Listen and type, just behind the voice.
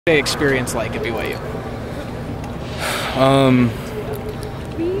Experience like at BYU?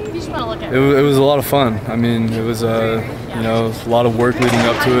 It was a lot of fun. I mean, it was a lot of work leading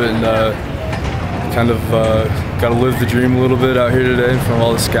up to it, and kind of got to live the dream a little bit out here today from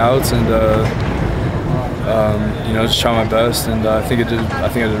all the scouts, and just try my best, and I think I did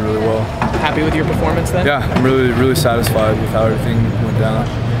really well. Happy with your performance then? Yeah, I'm really satisfied with how everything went down.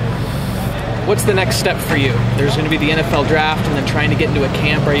 What's the next step for you? There's going to be the NFL draft and then trying to get into a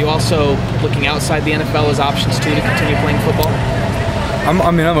camp. Are you also looking outside the NFL as options too to continue playing football? I'm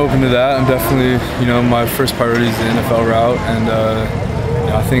open to that. I'm definitely, my first priority is the NFL route, and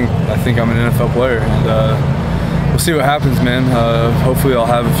I think I'm an NFL player, and we'll see what happens, man. Hopefully, I'll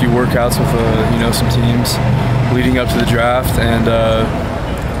have a few workouts with some teams leading up to the draft, and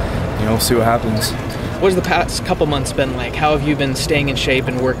we'll see what happens. What has the past couple months been like? How have you been staying in shape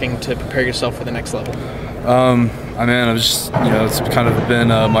and working to prepare yourself for the next level? I've just, it's kind of been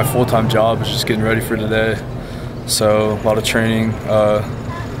my full-time job is just getting ready for today. So a lot of training,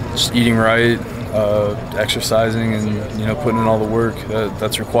 just eating right, exercising, and putting in all the work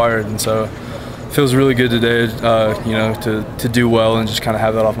that's required. And so it feels really good today, to do well and just kind of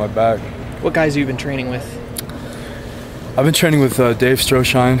have that off my back. What guys have you been training with? I've been training with Dave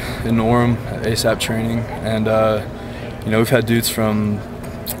Stroshine in Orem at ASAP training, and we've had dudes from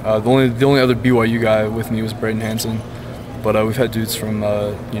the only other BYU guy with me was Braden Hansen, but we've had dudes from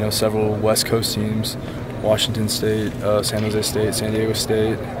several West Coast teams, Washington State, San Jose State, San Diego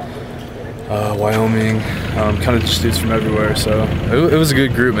State, Wyoming, kind of just dudes from everywhere. So it was a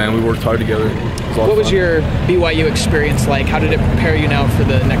good group, man. We worked hard together. What was your BYU experience like? How did it prepare you now for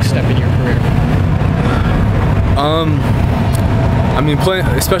the next step in your career?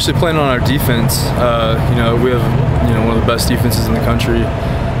 Especially playing on our defense. We have one of the best defenses in the country,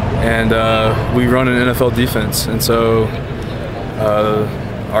 and we run an NFL defense, and so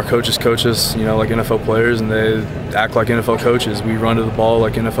our coaches coach us, like NFL players, and they act like NFL coaches. We run to the ball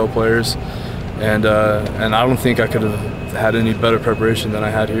like NFL players, and I don't think I could have had any better preparation than I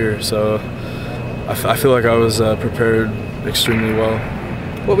had here. So I feel like I was prepared extremely well.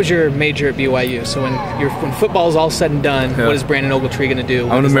 What was your major at BYU? So when football is all said and done, What is Brandon Ogletree going to do?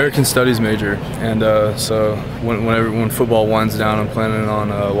 I'm an American Studies major, and so when football winds down, I'm planning on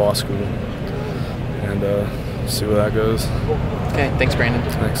law school, and see where that goes. Okay, thanks, Brandon.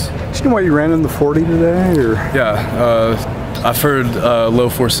 Thanks. Do you know why you ran in the 40 today? Or? Yeah, I've heard low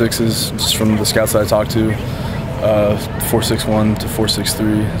 4.6s just from the scouts that I talked to. 4.61 to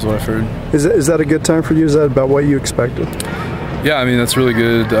 4.63 is what I've heard. Is that a good time for you? Is that about what you expected? Yeah, I mean, that's really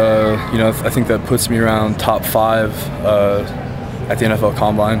good. I think that puts me around top 5 at the NFL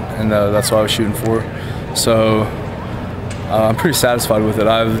Combine, and that's what I was shooting for. So I'm pretty satisfied with it.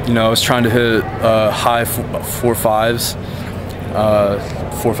 I was trying to hit high 4.5s,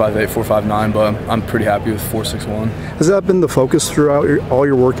 4.58, 4.59, but I'm pretty happy with 4.61. Has that been the focus throughout all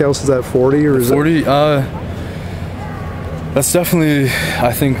your workouts? Is that 40 or is 40? That's definitely,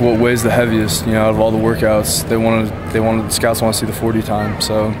 I think, what weighs the heaviest. Out of all the workouts, the scouts want to see the 40 time.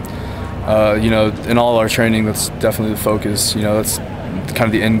 So, in all our training, that's definitely the focus. That's kind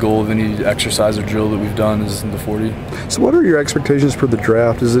of the end goal of any exercise or drill that we've done is in the 40. So, what are your expectations for the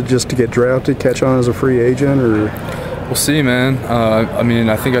draft? Is it just to get drafted, catch on as a free agent, or? We'll see, man.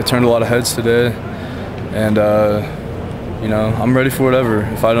 I think I turned a lot of heads today, and I'm ready for whatever.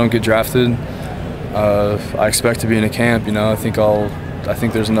 If I don't get drafted, I expect to be in a camp. I think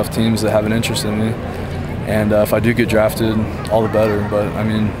there's enough teams that have an interest in me, and if I do get drafted, all the better. But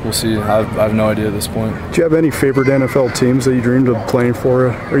we'll see. I have no idea at this point. Do you have any favorite NFL teams that you dreamed of playing for?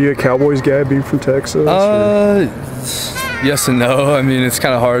 Are you a Cowboys guy, being from Texas? Yes and no. It's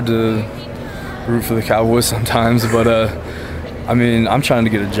kind of hard to root for the Cowboys sometimes, but I'm trying to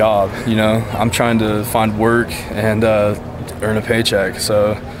get a job. I'm trying to find work and earn a paycheck.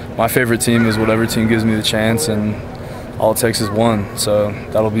 So my favorite team is whatever team gives me the chance, and all it takes is one. So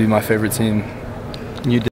that'll be my favorite team. You